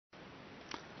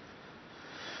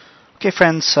Okay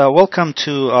friends, welcome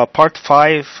to part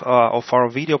 5 of our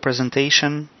video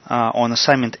presentation on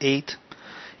assignment 8.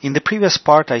 In the previous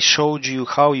part I showed you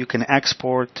how you can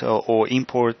export or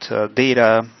import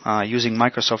data using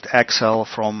Microsoft Excel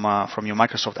from your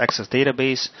Microsoft Access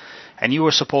database, and you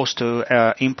were supposed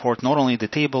to import not only the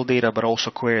table data but also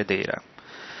query data.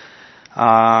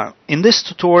 In this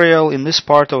tutorial, in this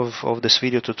part of this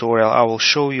video tutorial, I will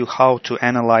show you how to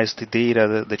analyze the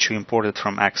data that you imported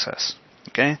from Access.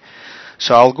 Okay,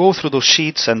 so I'll go through those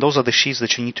sheets, and those are the sheets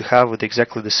that you need to have with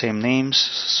exactly the same names.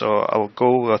 So I'll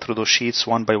go through those sheets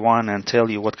one by one and tell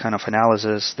you what kind of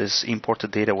analysis this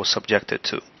imported data was subjected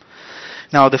to.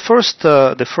 Now the first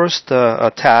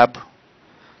tab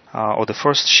or the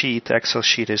first sheet, Excel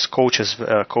sheet, is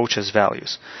coaches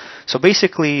values. So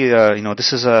basically,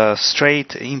 this is a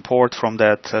straight import from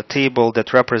that table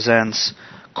that represents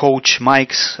Coach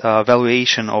Mike's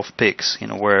valuation of picks,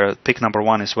 where pick number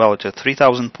 1 is valued at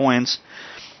 3,000 points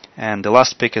and the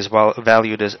last pick is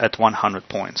valued at 100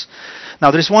 points. Now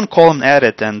there is one column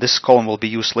added, and this column will be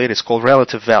used later. It's called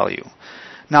relative value.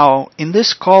 Now in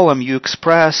this column you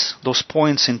express those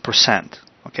points in percent,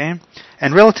 okay?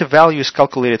 And relative value is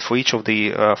calculated for each of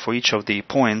the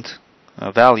point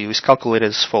value is calculated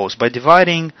as follows: by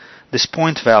dividing this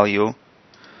point value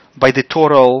by the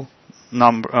total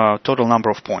number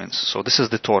of points. So this is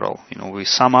the total. We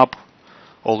sum up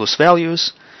all those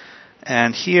values,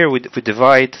 and here we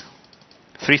divide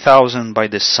 3,000 by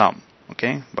this sum,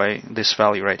 okay, by this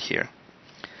value right here.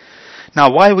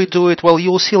 Now why we do it? Well,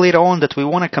 you will see later on that we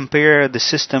want to compare the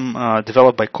system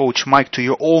developed by Coach Mike to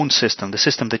your own system, the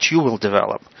system that you will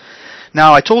develop.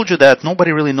 Now I told you that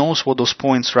nobody really knows what those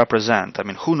points represent. I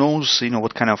mean, who knows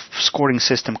what kind of scoring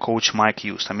system Coach Mike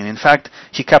used? I mean, in fact,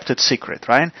 he kept it secret,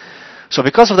 right? So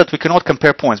because of that, we cannot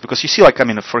compare points, because you see,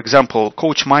 for example,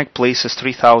 Coach Mike places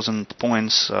 3,000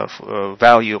 points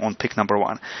value on pick number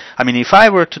 1. I mean, if I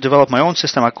were to develop my own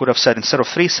system, I could have said instead of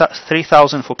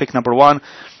 3,000 for pick number 1,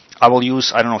 I will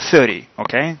use, 30,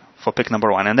 okay, for pick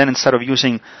number 1. And then instead of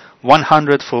using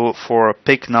 100 for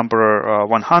pick number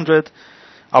 100,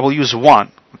 I will use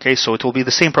 1. Okay, so it will be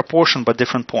the same proportion but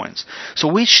different points.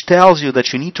 So which tells you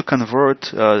that you need to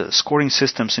convert scoring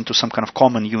systems into some kind of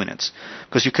common units,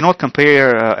 because you cannot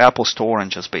compare apples to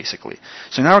oranges, basically.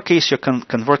 So in our case, you're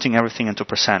converting everything into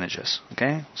percentages.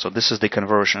 Okay, so this is the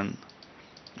conversion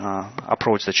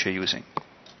approach that you're using.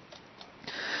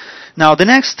 Now the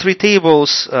next 3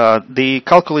 tables, they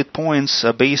calculate points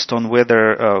based on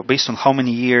how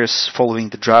many years following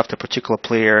the draft a particular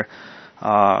player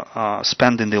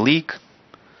spent in the league,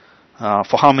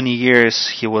 for how many years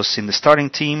he was in the starting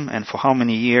team, and for how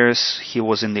many years he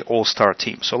was in the all-star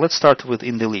team. So let's start with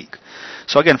in the league.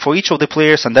 So again, for each of the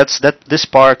players, and this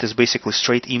part is basically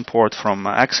straight import from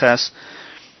Access.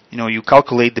 You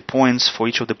calculate the points for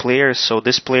each of the players. So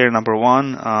this player number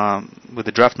 1 with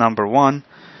the draft number 1,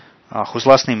 whose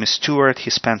last name is Stewart,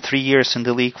 he spent 3 years in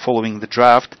the league following the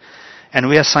draft, and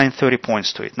we assign 30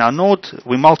 points to it. Now note,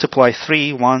 we multiply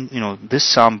this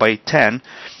sum by 10,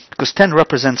 because 10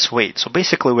 represents weight. So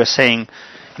basically we're saying,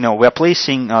 we're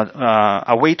placing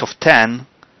a weight of 10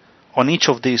 on each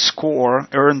of the score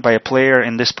earned by a player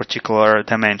in this particular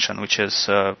dimension, which is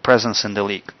presence in the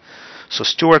league. So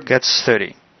Stewart gets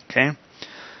 30, okay?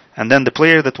 And then the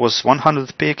player that was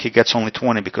 100th pick, he gets only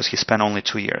 20 because he spent only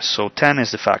 2 years. So 10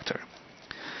 is the factor.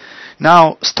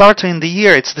 Now, starting in the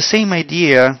year, it's the same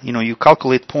idea. You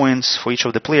calculate points for each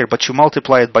of the player, but you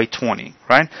multiply it by 20,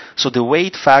 right? So the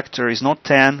weight factor is not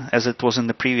 10 as it was in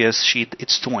the previous sheet,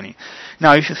 it's 20.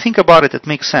 Now, if you think about it, it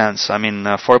makes sense. I mean,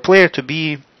 for a player to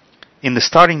be in the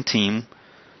starting team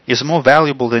is more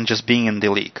valuable than just being in the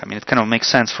league. I mean, it kind of makes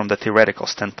sense from the theoretical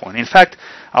standpoint. In fact,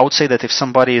 I would say that if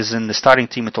somebody is in the starting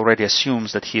team, it already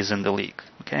assumes that he is in the league.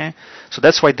 Okay, so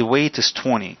that's why the weight is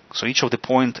 20. So each of the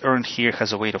points earned here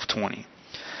has a weight of 20.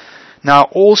 Now,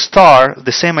 all-star,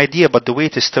 the same idea, but the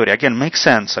weight is 30. Again, makes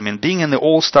sense. I mean, being in the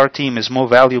all-star team is more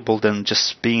valuable than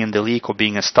just being in the league or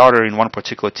being a starter in one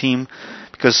particular team,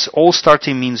 because all-star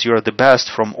team means you're the best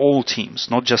from all teams,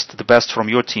 not just the best from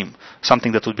your team,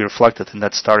 something that would be reflected in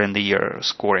that start in the year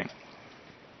scoring.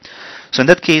 So in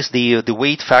that case, the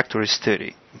weight factor is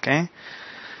 30. Okay.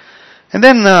 And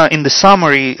then in the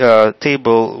summary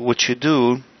table, what you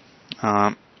do,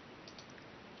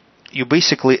 you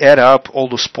basically add up all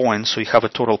those points, so you have a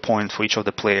total point for each of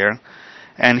the player.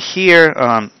 And here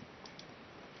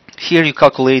you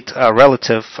calculate a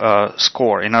relative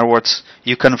score. In other words,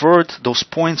 you convert those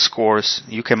point scores,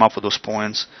 you came up with those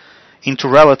points, into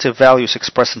relative values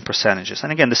expressed in percentages.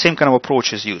 And again, the same kind of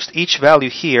approach is used. Each value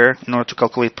here, in order to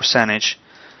calculate percentage,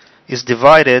 is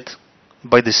divided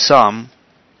by the sum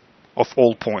of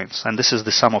all points, and this is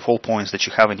the sum of all points that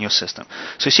you have in your system.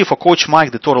 So you see, for Coach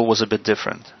Mike, the total was a bit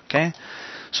different. Okay,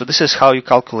 so this is how you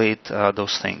calculate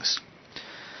those things.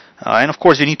 And of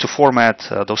course, you need to format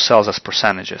those cells as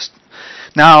percentages.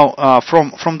 Now,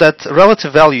 from that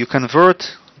relative value, you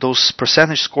convert those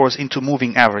percentage scores into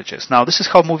moving averages. Now, this is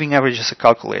how moving averages are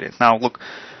calculated. Now, look,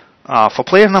 for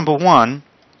player number 1,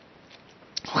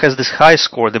 who has this high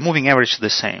score, the moving average is the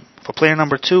same. For player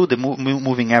number 2, the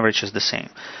moving average is the same.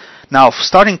 Now,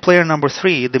 starting player number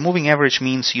 3, the moving average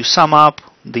means you sum up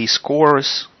the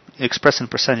scores expressed in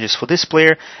percentages for this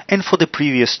player and for the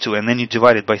previous 2, and then you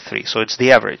divide it by 3. So it's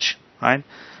the average, right?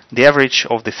 The average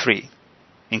of the 3,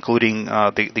 including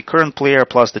the current player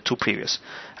plus the 2 previous.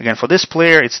 Again, for this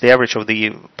player, it's the average of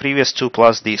the previous 2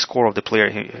 plus the score of the player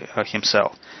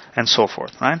himself, and so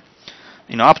forth, right?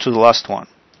 Up to the last one.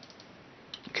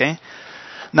 Okay.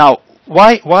 Now,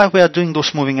 why we are doing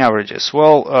those moving averages?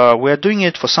 Well, we are doing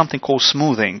it for something called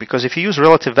smoothing, because if you use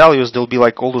relative values, there'll be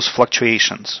like all those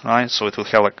fluctuations, right? So it will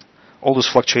have like all those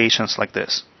fluctuations like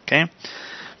this. Okay.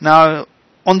 Now,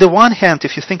 on the one hand,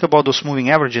 if you think about those moving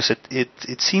averages,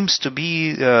 it seems to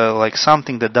be like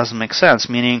something that doesn't make sense.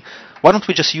 Meaning, why don't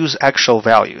we just use actual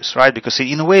values, right? Because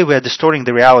in a way, we are distorting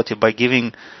the reality by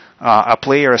giving a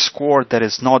player a score that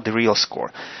is not the real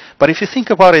score. But if you think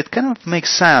about it, it kind of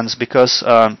makes sense, because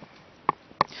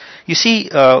you see,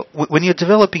 when you're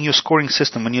developing your scoring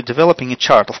system, when you're developing a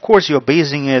chart, of course you're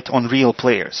basing it on real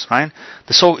players, right?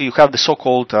 You have the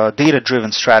so-called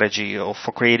data-driven strategy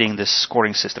for creating this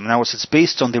scoring system. In other words, it's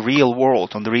based on the real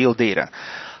world, on the real data.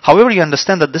 However, you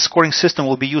understand that this scoring system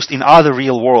will be used in other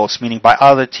real worlds, meaning by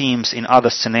other teams in other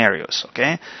scenarios,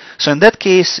 okay? So in that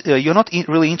case, you're not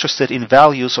really interested in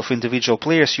values of individual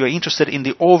players. You're interested in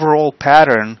the overall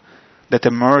pattern that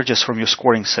emerges from your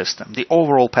scoring system, the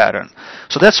overall pattern.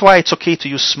 So that's why it's okay to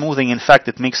use smoothing. In fact,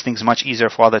 it makes things much easier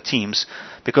for other teams,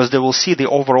 because they will see the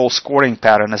overall scoring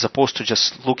pattern as opposed to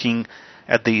just looking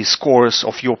at the scores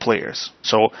of your players.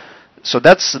 So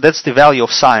that's the value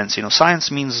of science. Science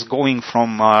means going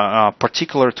from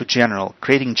particular to general,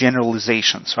 creating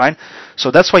generalizations, right?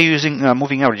 So that's why you're using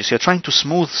moving averages. You're trying to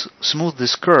smooth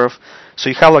this curve, so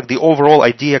you have like the overall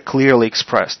idea clearly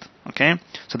expressed. Okay,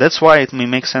 so that's why it may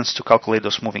make sense to calculate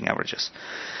those moving averages.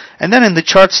 And then in the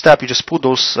chart step, you just put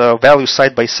those values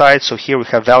side by side. So here we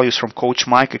have values from Coach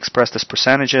Mike expressed as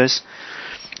percentages,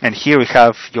 and here we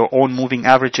have your own moving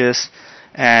averages.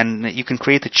 And you can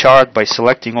create a chart by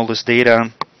selecting all this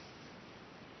data,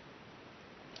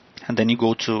 and then you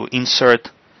go to Insert,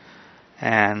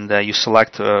 and you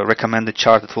select Recommended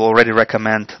Chart. It will already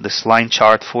recommend this line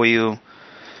chart for you.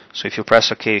 So if you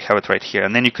press OK, you have it right here,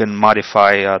 and then you can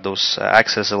modify those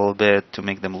axes a little bit to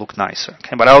make them look nicer.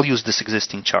 Okay, but I'll use this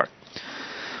existing chart.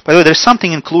 By the way, there's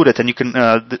something included, and you can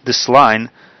this line.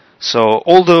 So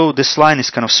although this line is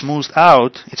kind of smoothed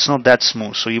out, it's not that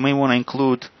smooth. So you may want to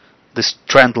include this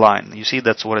trend line. You see,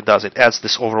 that's what it does. It adds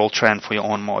this overall trend for your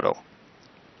own model.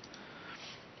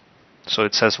 So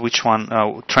it says which one,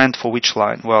 trend for which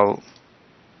line? Well,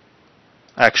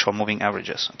 actual moving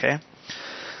averages. Okay.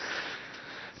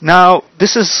 Now,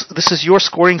 this is your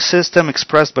scoring system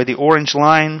expressed by the orange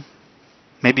line.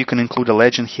 Maybe you can include a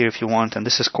legend here if you want. And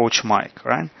this is Coach Mike,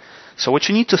 right? So what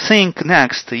you need to think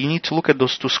next, you need to look at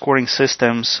those two scoring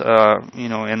systems,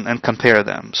 and compare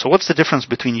them. So what's the difference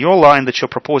between your line that you're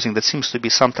proposing that seems to be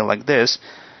something like this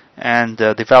and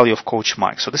the value of Coach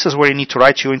Mike? So this is where you need to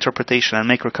write your interpretation and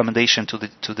make recommendation to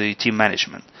the team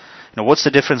management. What's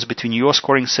the difference between your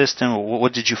scoring system?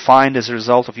 What did you find as a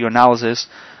result of your analysis?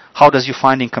 How does your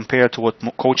finding compare to what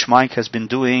Coach Mike has been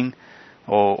doing,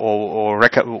 or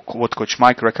what Coach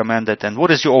Mike recommended, and what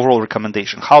is your overall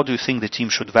recommendation? How do you think the team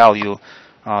should value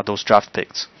those draft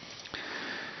picks?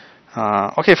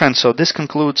 Okay, friends, so this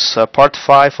concludes part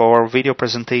 5 of our video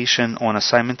presentation on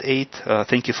assignment 8.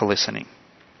 Thank you for listening.